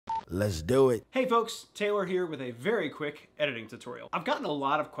Let's do it. Hey folks, Taylor here with a very quick editing tutorial. I've gotten a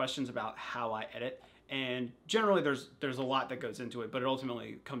lot of questions about how I edit, and generally there's a lot that goes into it, but it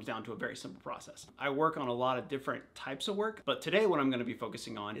ultimately comes down to a very simple process. I work on a lot of different types of work, but today what I'm going to be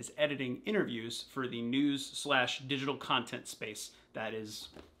focusing on is editing interviews for the news/digital content space that is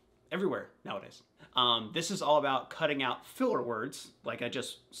everywhere nowadays. This is all about cutting out filler words, like I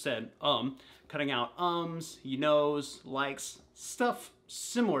just said, cutting out ums, you knows, likes, stuff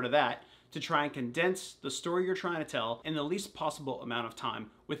similar to that, to try and condense the story you're trying to tell in the least possible amount of time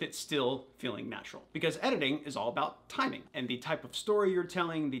with it still feeling natural. Because editing is all about timing, and the type of story you're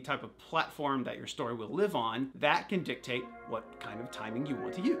telling, the type of platform that your story will live on, that can dictate what kind of timing you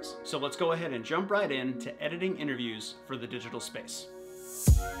want to use. So let's go ahead and jump right into editing interviews for the digital space.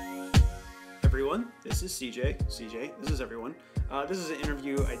 Everyone, this is CJ. This is everyone. This is an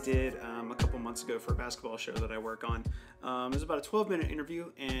interview I did a couple months ago for a basketball show that I work on. It was about a 12-minute interview,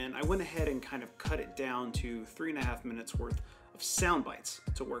 and I went ahead and kind of cut it down to 3.5 minutes worth of sound bites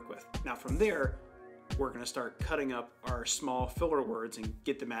to work with. Now from there, we're going to start cutting up our small filler words and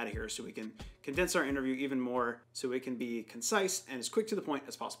get them out of here so we can condense our interview even more so it can be concise and as quick to the point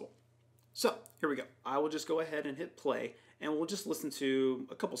as possible. So here we go. I will just go ahead and hit play, and we'll just listen to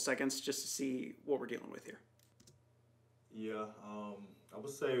a couple seconds just to see what we're dealing with here. Yeah, I would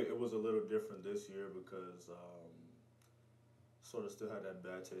say it was a little different this year because sort of still had that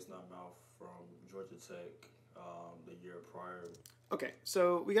bad taste in my mouth from Georgia Tech the year prior. Okay,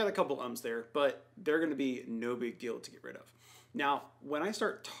 so we got a couple ums there, but they're going to be no big deal to get rid of. Now, when I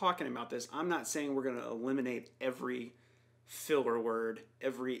start talking about this, I'm not saying we're going to eliminate every filler word,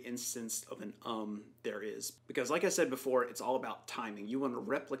 every instance of an there is. Because like I said before, it's all about timing. You want to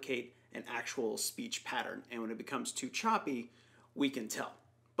replicate an actual speech pattern, and when it becomes too choppy, we can tell.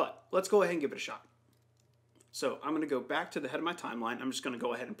 But let's go ahead and give it a shot. So I'm going to go back to the head of my timeline. I'm just going to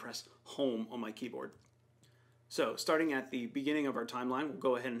go ahead and press home on my keyboard. So starting at the beginning of our timeline, we'll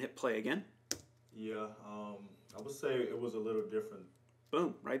go ahead and hit play again. Yeah, I would say it was a little different.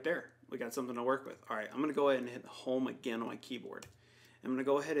 Boom, right there. We got something to work with. All right, I'm going to go ahead and hit home again on my keyboard. I'm going to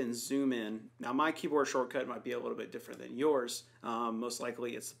go ahead and zoom in. Now, my keyboard shortcut might be a little bit different than yours. Most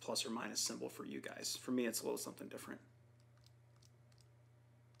likely, it's the plus or minus symbol for you guys. For me, it's a little something different.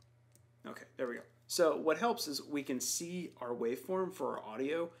 Okay, there we go. So what helps is we can see our waveform for our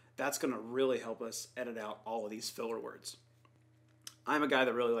audio. That's going to really help us edit out all of these filler words. I'm a guy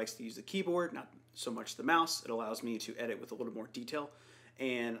that really likes to use the keyboard, not so much the mouse. It allows me to edit with a little more detail.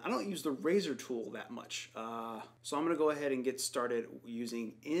 And I don't use the razor tool that much. So I'm going to go ahead and get started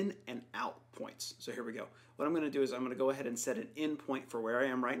using in and out points. So here we go. What I'm going to do is I'm going to go ahead and set an in point for where I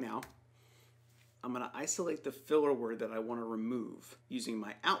am right now. I'm going to isolate the filler word that I want to remove using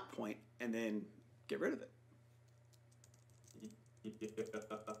my out point and then get rid of it.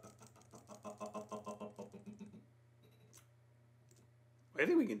 I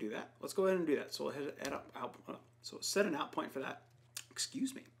think we can do that. Let's go ahead and do that. So we'll hit so set an out point for that.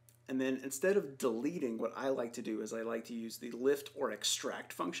 Excuse me. And then instead of deleting, what I like to do is I like to use the lift or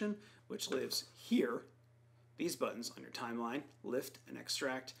extract function, which lives here. These buttons on your timeline, lift and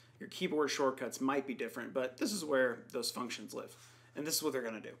extract. Your keyboard shortcuts might be different, but this is where those functions live. And this is what they're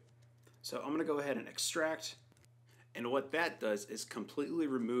going to do. So I'm going to go ahead and extract. And what that does is completely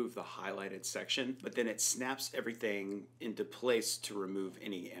remove the highlighted section, but then it snaps everything into place to remove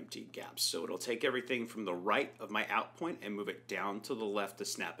any empty gaps. So it'll take everything from the right of my out point and move it down to the left to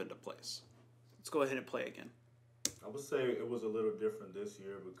snap into place. Let's go ahead and play again. I would say it was a little different this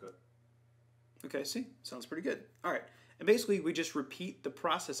year because... Okay, see? Sounds pretty good. All right. And basically, we just repeat the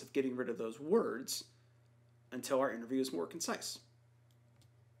process of getting rid of those words until our interview is more concise.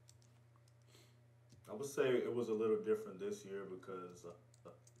 I would say it was a little different this year because...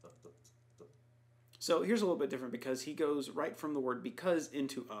 So here's a little bit different because he goes right from the word because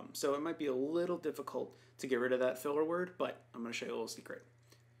into So it might be a little difficult to get rid of that filler word, but I'm going to show you a little secret.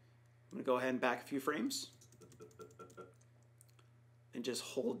 I'm going to go ahead and back a few frames and just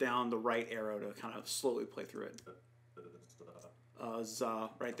hold down the right arrow to kind of slowly play through it.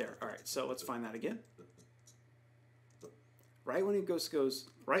 Right there. All right, so let's find that again. Right when he goes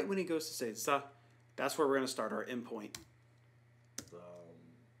to say za, that's where we're going to start our in point.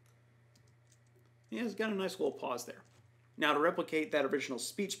 Yeah, it's got a nice little pause there. Now to replicate that original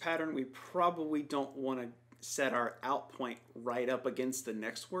speech pattern, we probably don't want to set our out point right up against the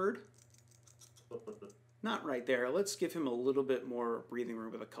next word. Not right there. Let's give him a little bit more breathing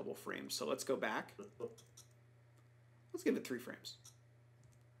room with a couple frames. So let's go back. Let's give it 3 frames.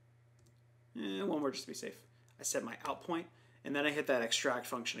 One more just to be safe. I set my out point, and then I hit that extract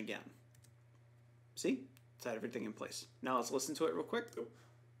function again. See? It's had everything in place. Now let's listen to it real quick.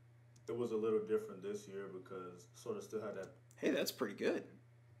 It was a little different this year because sort of still had that. Hey, that's pretty good.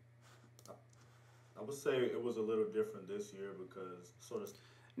 I would say it was a little different this year because sort of.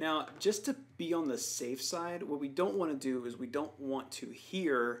 Now, just to be on the safe side, what we don't want to do is we don't want to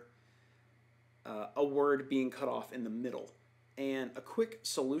hear a word being cut off in the middle. And a quick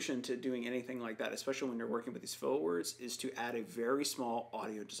solution to doing anything like that, especially when you're working with these filler words, is to add a very small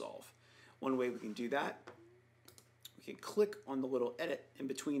audio dissolve. One way we can do that, we can click on the little edit in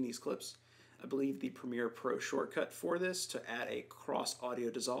between these clips. I believe the Premiere Pro shortcut for this to add a cross audio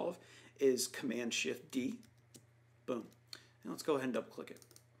dissolve is Command-Shift-D. Boom. And let's go ahead and double click it.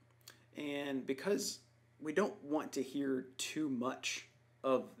 And because we don't want to hear too much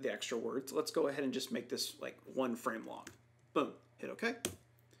of the extra words, let's go ahead and just make this like 1 frame long. Boom. Hit OK.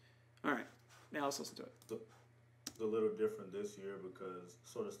 All right. Now let's listen to it. It's a little different this year because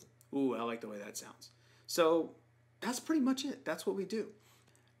sort of. Ooh, I like the way that sounds. So that's pretty much it. That's what we do.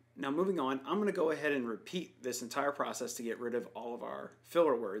 Now moving on, I'm going to go ahead and repeat this entire process to get rid of all of our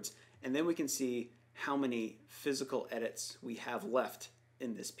filler words, and then we can see how many physical edits we have left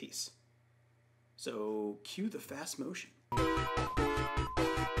in this piece. So cue the fast motion.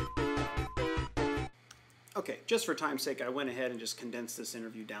 Okay, just for time's sake, I went ahead and just condensed this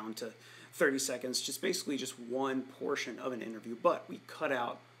interview down to 30 seconds, just basically just one portion of an interview, but we cut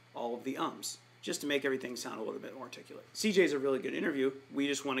out all of the ums, just to make everything sound a little bit more articulate. CJ's a really good interview. We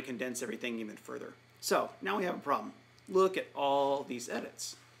just want to condense everything even further. So now we have a problem. Look at all these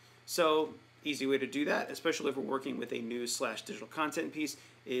edits. So easy way to do that, especially if we're working with a news/digital content piece,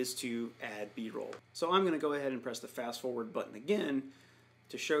 is to add B-roll. So I'm going to go ahead and press the fast forward button again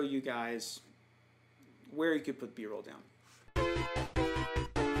to show you guys where you could put B-roll down.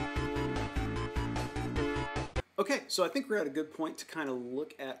 Okay, so I think we're at a good point to kind of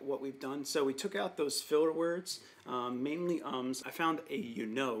look at what we've done. So we took out those filler words, mainly ums. I found a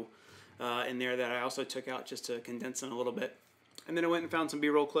in there that I also took out just to condense it a little bit. And then I went and found some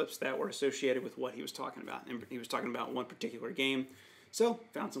B-roll clips that were associated with what he was talking about. And he was talking about one particular game. So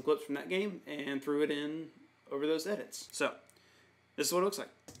found some clips from that game and threw it in over those edits. So this is what it looks like.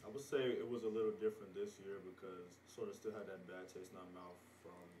 I would say it was a little different this year because sort of still had that bad taste in my mouth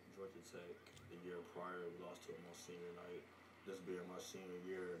from Georgia Tech the year prior. We lost to them on senior night. This being my senior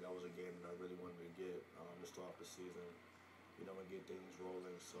year, that was a game that I really wanted to get to start off the season, and get things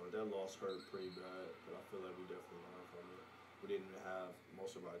rolling. So that loss hurt pretty bad, but I feel like we definitely learned from it. We didn't have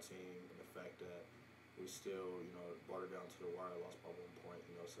most of our team, and the fact that we still, brought it down to the wire, lost by 1 point,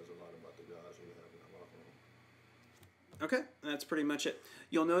 says a lot about the guys we have in the locker room. Okay, that's pretty much it.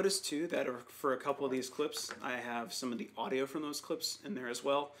 You'll notice too that for a couple of these clips, I have some of the audio from those clips in there as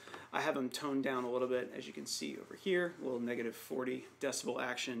well. I have them toned down a little bit, as you can see over here, a little -40 decibel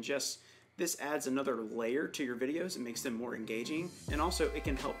action. Just this adds another layer to your videos. It makes them more engaging, and also it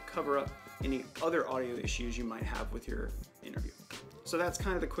can help cover up any other audio issues you might have with your interview. So that's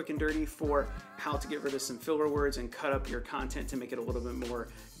kind of the quick and dirty for how to get rid of some filler words and cut up your content to make it a little bit more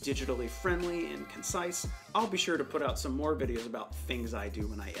digitally friendly and concise. I'll be sure to put out some more videos about things I do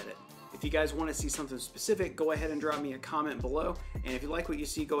when I edit. If you guys want to see something specific, go ahead and drop me a comment below. And if you like what you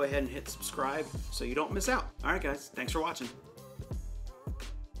see, go ahead and hit subscribe so you don't miss out. All right, guys, thanks for watching.